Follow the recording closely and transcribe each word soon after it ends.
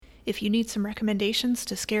If you need some recommendations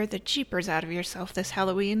to scare the jeepers out of yourself this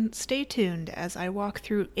Halloween, stay tuned as I walk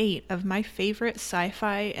through 8 of my favorite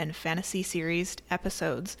sci-fi and fantasy series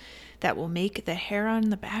episodes that will make the hair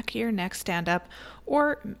on the back of your neck stand up,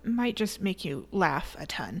 or might just make you laugh a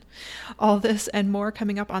ton. All this and more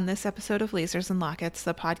coming up on this episode of Lasers and Lockets,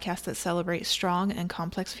 the podcast that celebrates strong and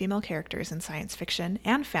complex female characters in science fiction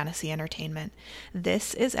and fantasy entertainment.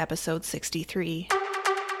 This is episode 63.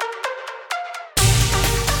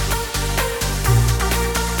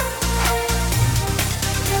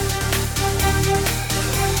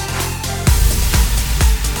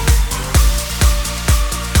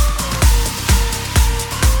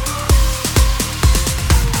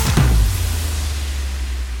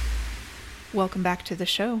 Welcome back to the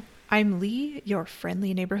show. I'm Lee, your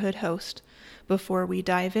friendly neighborhood host. Before we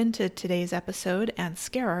dive into today's episode and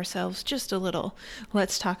scare ourselves just a little,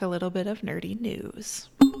 let's talk a little bit of nerdy news.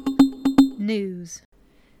 News.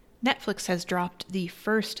 Netflix has dropped the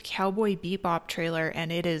first Cowboy Bebop trailer,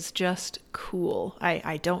 and it is just cool.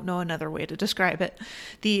 I don't know another way to describe it.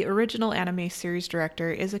 The original anime series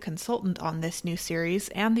director is a consultant on this new series,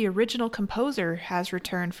 and the original composer has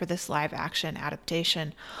returned for this live-action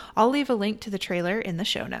adaptation. I'll leave a link to the trailer in the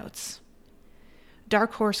show notes.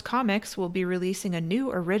 Dark Horse Comics will be releasing a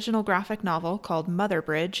new original graphic novel called Mother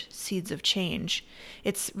Bridge: Seeds of Change.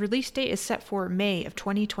 Its release date is set for May of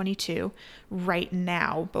 2022, right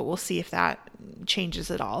now, but we'll see if that changes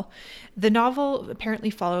at all. The novel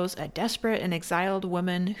apparently follows a desperate and exiled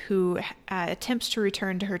woman who attempts to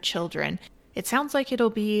return to her children. It sounds like it'll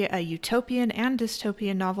be a utopian and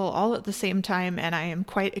dystopian novel all at the same time, and I am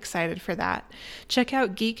quite excited for that. Check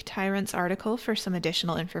out Geek Tyrant's article for some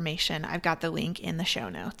additional information. I've got the link in the show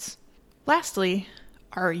notes. Lastly,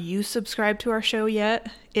 are you subscribed to our show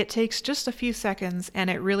yet? It takes just a few seconds, and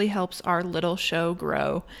it really helps our little show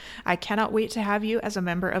grow. I cannot wait to have you as a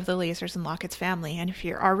member of the Lasers and Lockets family, and if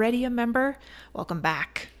you're already a member, welcome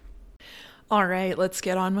back. All right, let's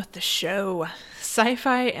get on with the show.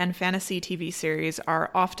 Sci-fi and fantasy TV series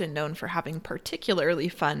are often known for having particularly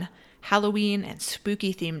fun Halloween and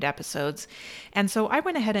spooky themed episodes, and so I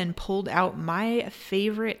went ahead and pulled out my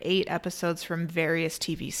favorite 8 episodes from various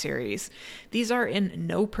TV series. These are in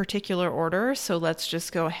no particular order, so let's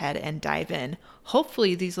just go ahead and dive in.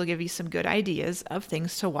 Hopefully these will give you some good ideas of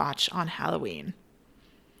things to watch on Halloween.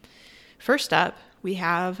 First up, we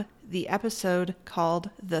have the episode called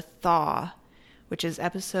The Thaw, which is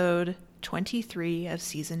episode 23 of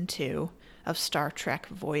season 2 of Star Trek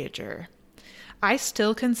Voyager. I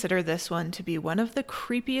still consider this one to be one of the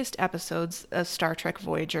creepiest episodes of Star Trek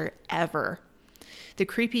Voyager ever. The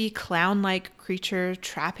creepy clown-like creature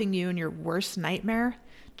trapping you in your worst nightmare?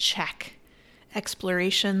 Check.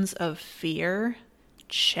 Explorations of fear?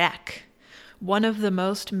 Check. One of the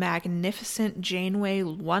most magnificent Janeway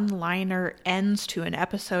one-liner ends to an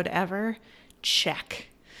episode ever? Check.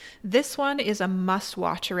 This one is a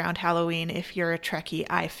must-watch around Halloween if you're a Trekkie,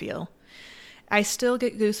 I feel. I still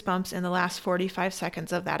get goosebumps in the last 45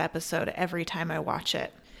 seconds of that episode every time I watch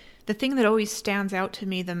it. The thing that always stands out to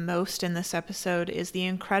me the most in this episode is the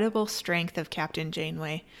incredible strength of Captain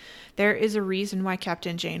Janeway. There is a reason why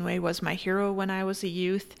Captain Janeway was my hero when I was a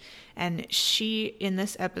youth, and she, in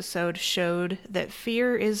this episode, showed that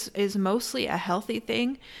fear is mostly a healthy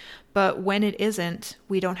thing, but when it isn't,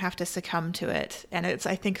 we don't have to succumb to it. And it's,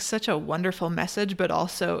 I think, such a wonderful message, but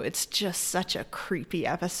also it's just such a creepy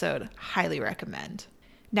episode. Highly recommend.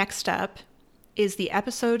 Next up is the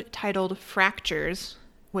episode titled Fractures,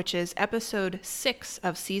 which is episode 6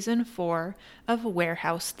 of season 4 of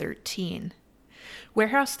Warehouse 13.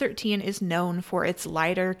 Warehouse 13 is known for its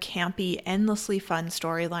lighter, campy, endlessly fun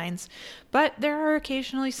storylines, but there are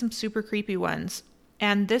occasionally some super creepy ones.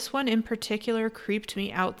 And this one in particular creeped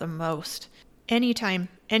me out the most. Anytime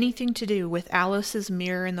anything to do with Alice's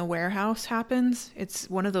mirror in the warehouse happens, it's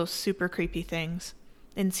one of those super creepy things.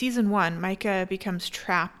 In season 1, Micah becomes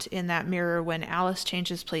trapped in that mirror when Alice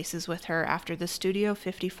changes places with her after the Studio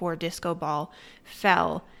 54 disco ball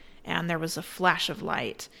fell and there was a flash of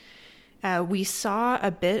light. We saw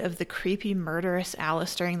a bit of the creepy, murderous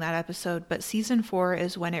Alice during that episode, but season 4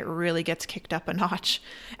 is when it really gets kicked up a notch.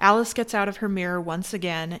 Alice gets out of her mirror once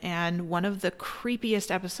again, and one of the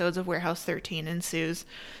creepiest episodes of Warehouse 13 ensues.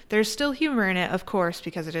 There's still humor in it, of course,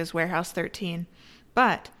 because it is Warehouse 13,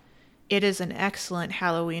 but it is an excellent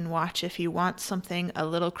Halloween watch if you want something a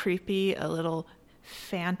little creepy, a little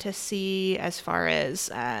fantasy as far as,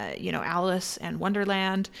 Alice and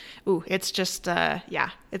Wonderland. Ooh, it's just,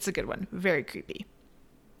 it's a good one. Very creepy.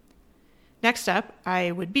 Next up,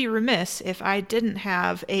 I would be remiss if I didn't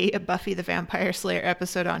have a Buffy the Vampire Slayer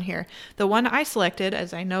episode on here. The one I selected,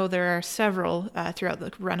 as I know there are several throughout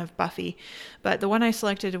the run of Buffy, but the one I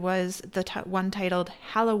selected was the one titled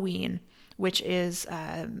Halloween, which is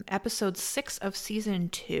episode 6 of season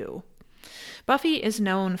 2. Buffy is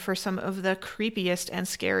known for some of the creepiest and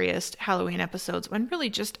scariest Halloween episodes, and really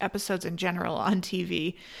just episodes in general on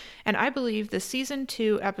TV. And I believe the season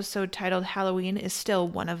 2 episode titled Halloween is still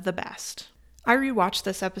one of the best. I rewatched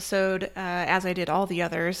this episode as I did all the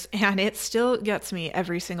others, and it still gets me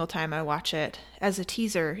every single time I watch it. As a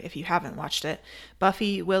teaser, if you haven't watched it,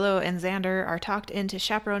 Buffy, Willow, and Xander are talked into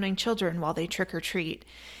chaperoning children while they trick-or-treat.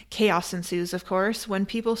 Chaos ensues, of course, when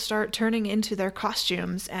people start turning into their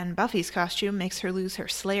costumes, and Buffy's costume makes her lose her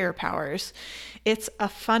Slayer powers. It's a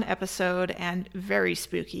fun episode and very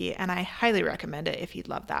spooky, and I highly recommend it if you'd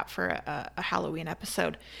love that for a Halloween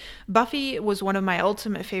episode. Buffy was one of my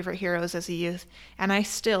ultimate favorite heroes as a youth, and I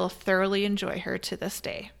still thoroughly enjoy her to this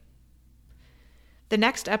day. The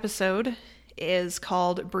next episode is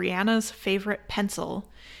called Brianna's Favorite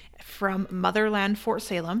Pencil, from Motherland Fort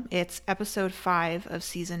Salem. It's episode 5 of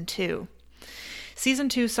season 2. Season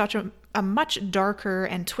 2 is such a much darker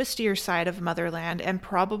and twistier side of Motherland, and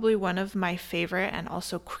probably one of my favorite and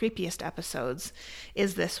also creepiest episodes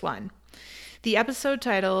is this one. The episode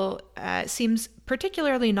title seems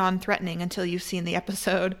particularly non-threatening until you've seen the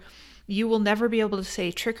episode. You will never be able to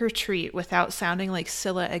say trick or treat without sounding like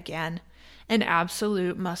Scylla again. An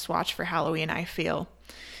absolute must-watch for Halloween, I feel.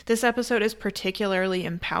 This episode is particularly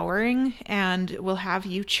empowering and will have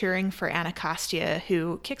you cheering for Anacostia,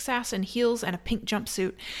 who kicks ass in heels and a pink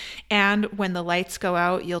jumpsuit. And when the lights go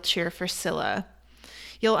out, you'll cheer for Scylla.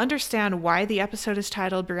 You'll understand why the episode is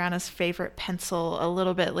titled Brianna's Favorite Pencil a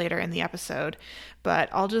little bit later in the episode, but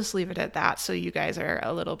I'll just leave it at that so you guys are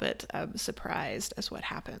a little bit surprised as what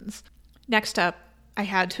happens. Next up, I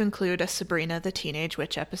had to include a Sabrina the Teenage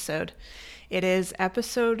Witch episode. It is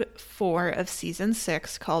episode 4 of season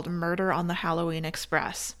 6 called Murder on the Halloween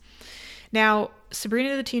Express. Now,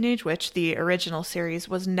 Sabrina the Teenage Witch, the original series,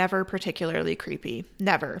 was never particularly creepy.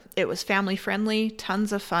 Never. It was family friendly,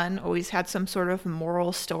 tons of fun, always had some sort of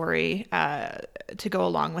moral story to go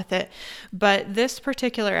along with it. But this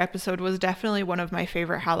particular episode was definitely one of my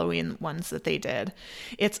favorite Halloween ones that they did.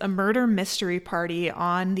 It's a murder mystery party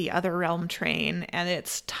on the Other Realm train, and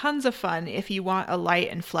it's tons of fun if you want a light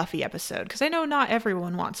and fluffy episode, because I know not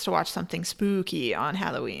everyone wants to watch something spooky on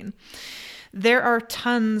Halloween. There are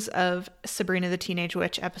tons of Sabrina the Teenage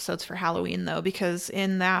Witch episodes for Halloween, though, because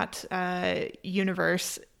in that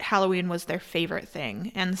universe, Halloween was their favorite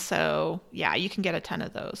thing. And so, yeah, you can get a ton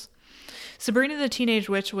of those. Sabrina the Teenage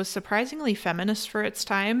Witch was surprisingly feminist for its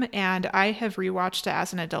time, and I have rewatched it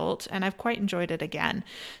as an adult, and I've quite enjoyed it again.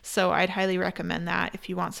 So I'd highly recommend that if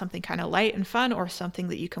you want something kind of light and fun or something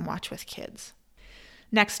that you can watch with kids.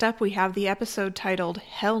 Next up, we have the episode titled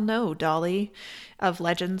Hell No, Dolly, of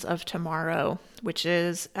Legends of Tomorrow, which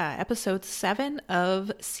is episode 7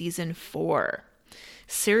 of season 4.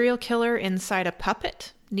 Serial killer inside a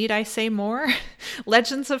puppet? Need I say more?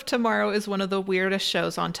 Legends of Tomorrow is one of the weirdest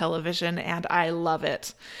shows on television, and I love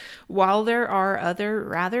it. While there are other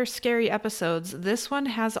rather scary episodes, this one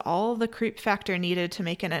has all the creep factor needed to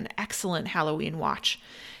make it an excellent Halloween watch.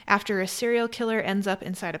 After a serial killer ends up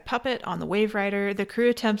inside a puppet on the Wave Rider, the crew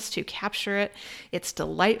attempts to capture it. It's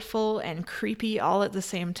delightful and creepy all at the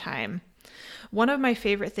same time. One of my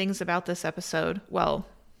favorite things about this episode, well,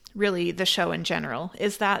 really the show in general,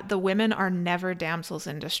 is that the women are never damsels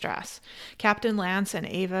in distress. Captain Lance and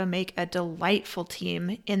Ava make a delightful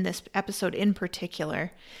team in this episode in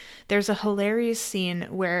particular. There's a hilarious scene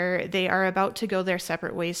where they are about to go their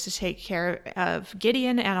separate ways to take care of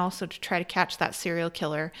Gideon and also to try to catch that serial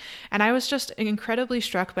killer. And I was just incredibly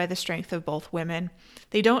struck by the strength of both women.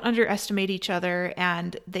 They don't underestimate each other,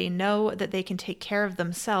 and they know that they can take care of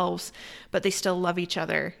themselves, but they still love each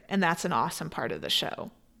other. And that's an awesome part of the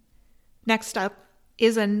show. Next up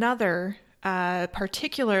is another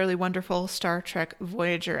particularly wonderful Star Trek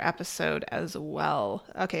Voyager episode as well.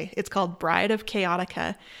 Okay, it's called Bride of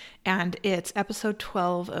Chaotica, and it's episode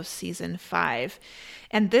 12 of season 5.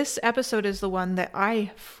 And this episode is the one that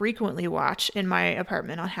I frequently watch in my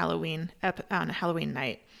apartment on Halloween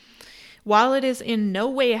night. While it is in no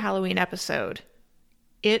way a Halloween episode,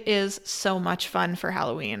 it is so much fun for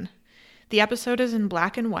Halloween. The episode is in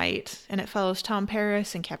black and white, and it follows Tom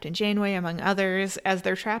Paris and Captain Janeway, among others, as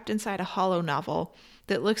they're trapped inside a holo novel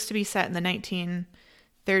that looks to be set in the 1930s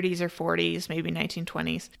or 40s, maybe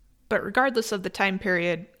 1920s. But regardless of the time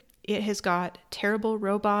period, It has got terrible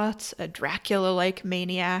robots, a Dracula-like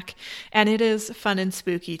maniac, and it is fun and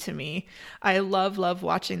spooky to me. I love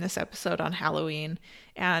watching this episode on Halloween,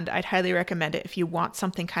 and I'd highly recommend it if you want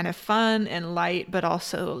something kind of fun and light, but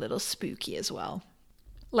also a little spooky as well.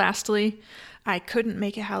 Lastly, I couldn't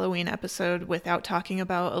make a Halloween episode without talking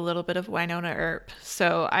about a little bit of Wynonna Earp.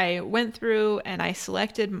 So I went through and I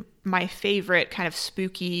selected my favorite kind of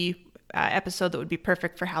spooky episode that would be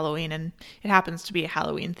perfect for Halloween, and it happens to be a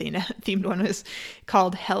Halloween themed one. Is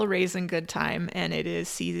called Hellraising Good Time, and it is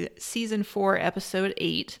season 4, episode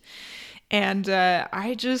 8. And there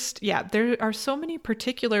are so many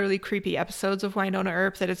particularly creepy episodes of Wynonna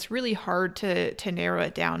Earp that it's really hard to narrow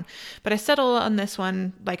it down. But I settled on this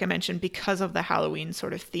one, like I mentioned, because of the Halloween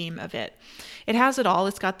sort of theme of it. It has it all.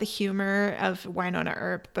 It's got the humor of Wynonna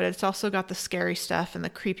Earp, but it's also got the scary stuff and the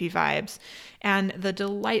creepy vibes and the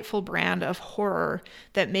delightful brand of horror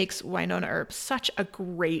that makes Wynonna Earp such a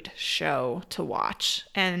great show to watch.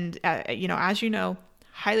 And, as you know,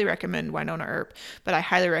 highly recommend Wynonna Earp, but I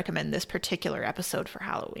highly recommend this particular episode for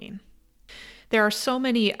Halloween. There are so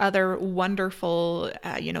many other wonderful,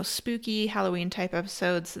 spooky Halloween type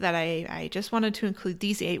episodes that I just wanted to include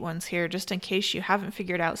these 8 ones here, just in case you haven't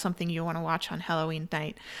figured out something you want to watch on Halloween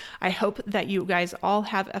night. I hope that you guys all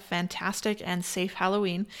have a fantastic and safe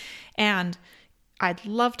Halloween, and I'd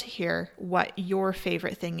love to hear what your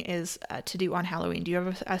favorite thing is to do on Halloween. Do you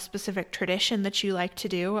have a specific tradition that you like to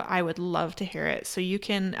do? I would love to hear it. So you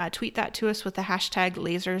can tweet that to us with the hashtag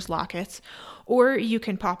 #LasersLockets, or you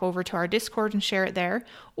can pop over to our Discord and share it there,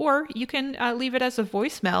 or you can leave it as a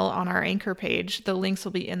voicemail on our Anchor page. The links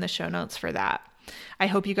will be in the show notes for that. I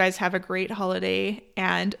hope you guys have a great holiday,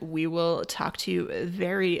 and we will talk to you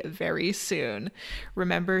very, very soon.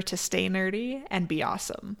 Remember to stay nerdy and be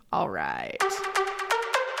awesome. All right.